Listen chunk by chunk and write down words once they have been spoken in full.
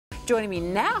Joining me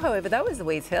now, however, though, is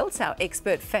Louise Hilsz, our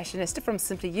expert fashionista from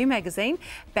Simply You magazine,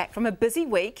 back from a busy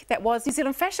week that was New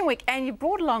Zealand Fashion Week, and you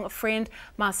brought along a friend,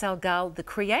 Marcel Gull, the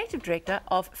creative director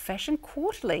of Fashion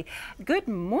Quarterly. Good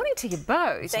morning to you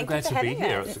both. So glad to be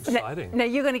here. It's exciting. Now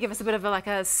you're going to give us a bit of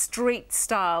a street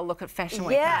style look at Fashion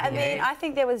Week. Yeah, I mean, I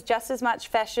think there was just as much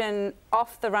fashion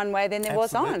off the runway than there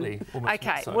was on.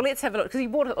 Okay, well, let's have a look, because you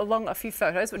brought along a few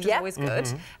photos, which is always good.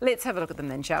 Let's have a look at them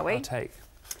then, shall we? I'll take.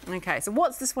 Okay, so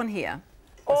what's this one here?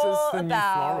 This is All the new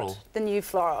about floral. the new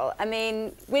floral. I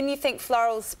mean, when you think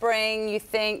floral spring, you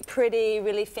think pretty,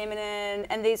 really feminine,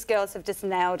 and these girls have just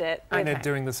nailed it. And they're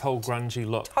doing this whole grungy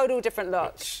look. Total different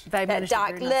look. They that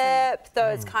dark lip,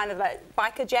 those kind of like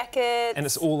biker jackets. And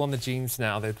it's all on the jeans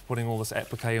now. They're putting all this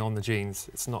applique on the jeans.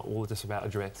 It's not all just about a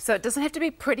dress. So it doesn't have to be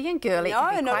pretty and girly. No,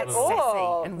 it can be not quite at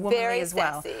all. sassy and womanly Very as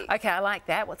well. sassy. Okay, I like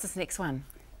that. What's this next one?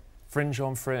 Fringe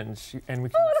on fringe, and we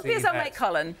can Oh, look, see here's our that. mate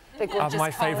Colin. The gorgeous My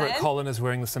favourite Colin. Colin is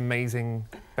wearing this amazing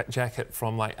jacket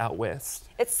from like out west.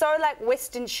 It's so like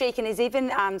Western chic, and he's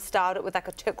even styled it with like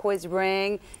a turquoise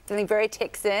ring, feeling very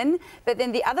Texan. But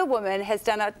then the other woman has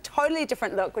done a totally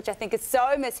different look, which I think is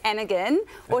so Miss Hannigan.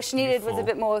 All she needed was a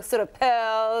bit more sort of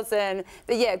pearls, but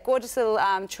yeah, gorgeous little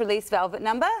trellis velvet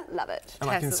number. Love it. And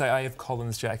I can say I have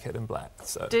Colin's jacket in black.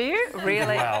 So. Do you?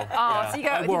 Really? Well, oh, yeah. so you go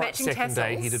I with wore your it matching second tassels?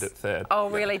 day, he did it third. Oh,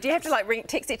 really? Do you have to like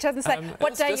text each other and say,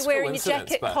 what day are you wearing your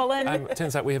jacket, Colin? It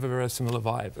turns out we have a very similar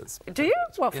vibe. Do you?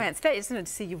 Well, fancy that. Isn't it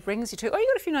to see your rings, you too? Oh, you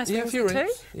got a few nice rings too?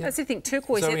 Yeah. That's the thing,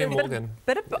 turquoise. Zoe and Morgan.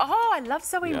 Oh, I love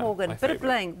Zoe Morgan. Bit of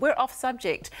bling. We're off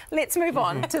subject. Let's move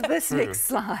on to this next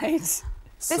slide.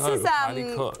 This is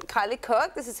Kylie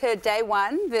Cook. This is her day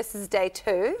one versus day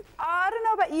two. I don't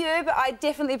know about you, but I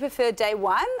definitely prefer day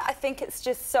one. I think it's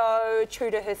just so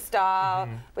true to her style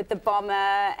with the bomber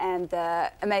and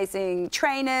the amazing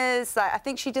trainers. Like, I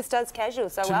think she just does casual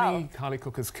so well. To me, Kylie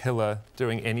Cook is killer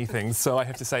doing anything, so I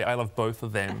have to say I love both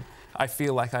of them. I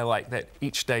feel like I like that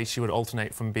each day she would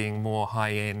alternate from being more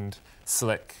high-end,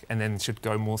 slick, and then she'd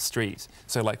go more street.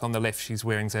 So like on the left she's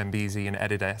wearing Zambezi and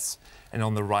Adidas, and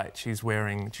on the right she's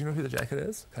wearing, do you know who the jacket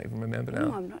is? Can't even remember now.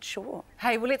 No, I'm not sure.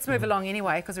 Hey, well, let's move along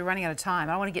anyway, because we're running out of time.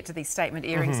 I want to get to these statement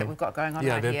earrings that we've got going on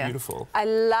right here. Yeah, they're beautiful. I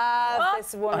love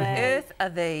this woman. What on earth are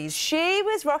these? She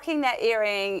was rocking that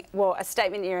earring, well, a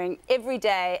statement earring, every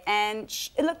day, and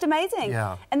it looked amazing.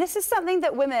 Yeah. And this is something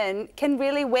that women can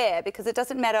really wear, because it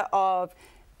doesn't matter of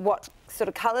what sort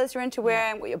of colours you're into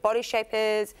wearing, what your body shape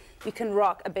is, you can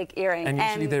rock a big earring. And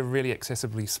usually they're really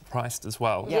accessibly priced as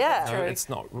well. Yeah, true. It's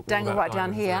not dangle right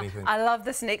down here. I love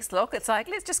this next look. It's like,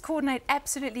 let's just coordinate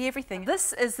absolutely everything.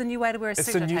 This is the new way to wear a suit,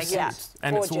 It's a new suit.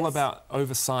 And gorgeous. it's all about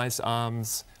oversized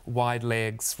arms, wide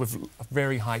legs with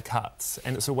very high cuts,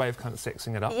 and it's a way of kind of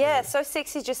sexing it up. Yeah, really. so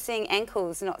sexy just seeing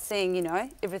ankles, not seeing, you know,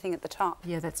 everything at the top.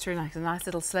 Yeah, that's true. Like a nice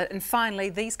little slit. And finally,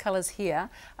 these colours here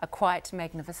are quite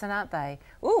magnificent, aren't they?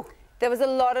 Ooh. There was a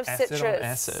lot of Acid citrus. on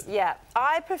acid. Yeah,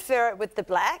 I prefer it with the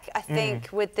black. I think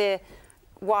with the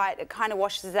white, it kind of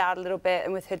washes out a little bit,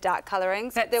 and with her dark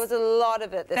colourings. There was a lot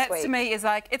of it this week. That to me is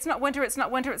like, it's not winter, it's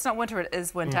not winter, it's not winter, it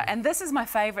is winter. And this is my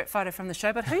favourite photo from the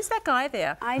show, but who's that guy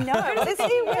there? I know. What is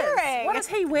he wearing? What is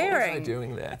he wearing? What was I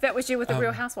doing there? That was you with the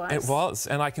Real Housewives. It was,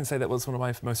 and I can say that was one of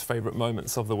my most favourite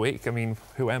moments of the week. I mean,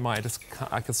 who am I?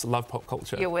 I just love pop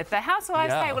culture. You're with the Housewives.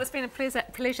 Yeah. Hey, well, it's been a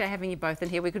pleasure having you both in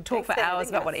here. We could talk for hours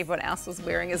about what everyone else was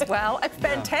wearing as well. A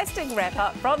fantastic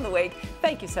wrap-up from the week.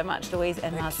 Thank you so much, Louise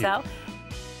and Marcel.